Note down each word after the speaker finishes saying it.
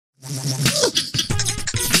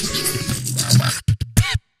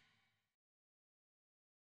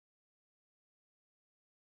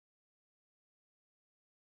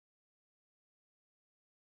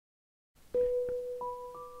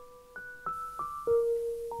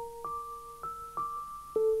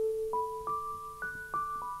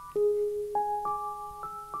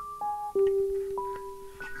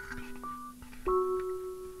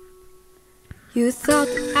You thought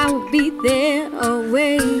that I would be there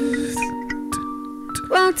always.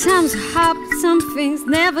 Well, times are hard, but some things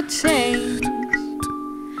never change.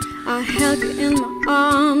 I held you in my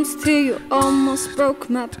arms till you almost broke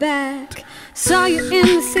my back. Saw you in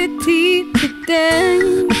the city today,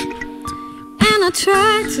 and I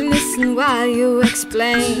tried to listen while you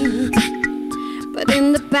explained. But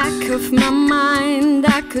in the back of my mind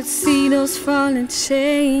I could see those falling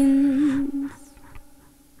chains.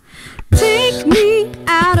 Take me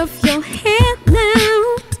out of your head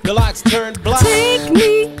now. The lights turned black. Take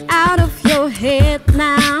me out of your head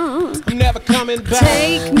now. I'm never coming back.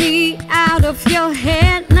 Take me out of your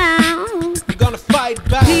head now. You're gonna fight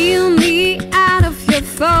back. Peel me out of your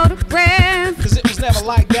photograph. Cause it was never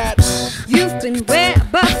like that. You've been way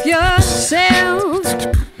above yourself.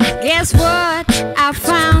 Guess what? I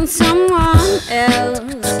found someone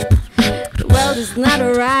else. The world is not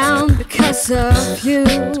around because of you.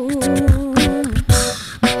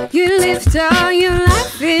 You lived all your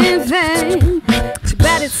life in vain. Too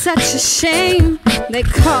bad it's such a shame. They're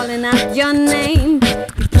calling out your name.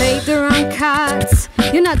 You played the wrong cards.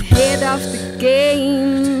 You're not head of the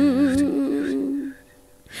game.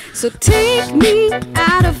 So take me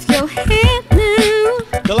out of your head now.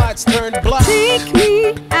 The lights turned black. Take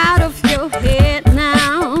me out of your head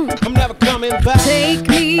now. I'm never coming back. Take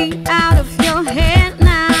me out of your head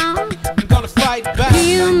now. I'm gonna fight back.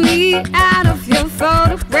 Peel me out of your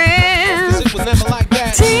photograph. Cause it was never like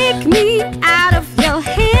that. Take me out of your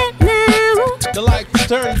head now. The lights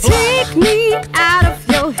turned black. Take me out of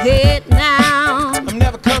your head now. I'm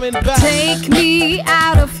never coming back. Take me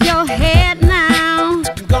out of your head now.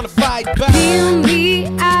 I'm gonna fight back. Peel me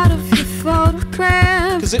out of your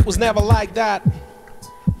photograph. Cause it was never like that.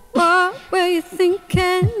 What were you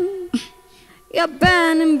thinking? You're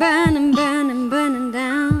burning, burning, burning, burning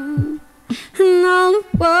down. And all the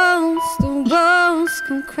walls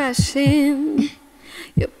come crashing.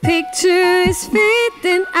 Your picture is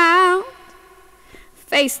fading out.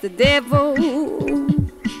 Face the devil.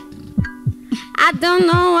 I don't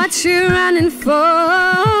know what you're running for.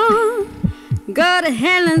 Go to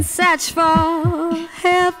hell and search for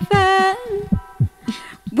heaven.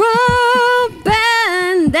 We'll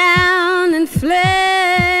burn down in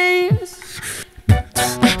flames.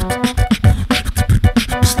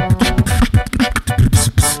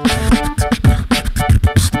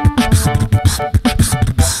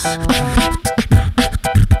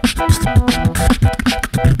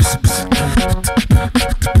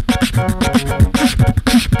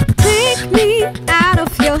 Take me out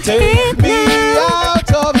of your head now.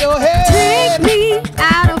 Out of your head. Take me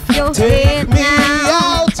out of your head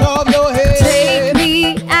now. Out of your head. Take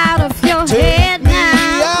me out of your head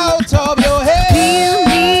now. Out of your head. Peel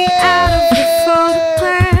me out of your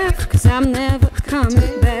photograph. Cause I'm never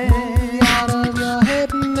coming back. Out of your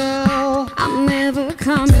head now. I'm never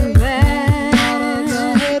coming back. Out of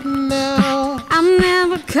your head now. I'm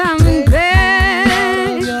never coming back. Out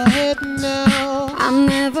of your head now. I'm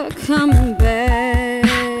never coming back.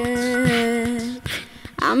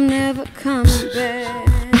 I'm never coming back.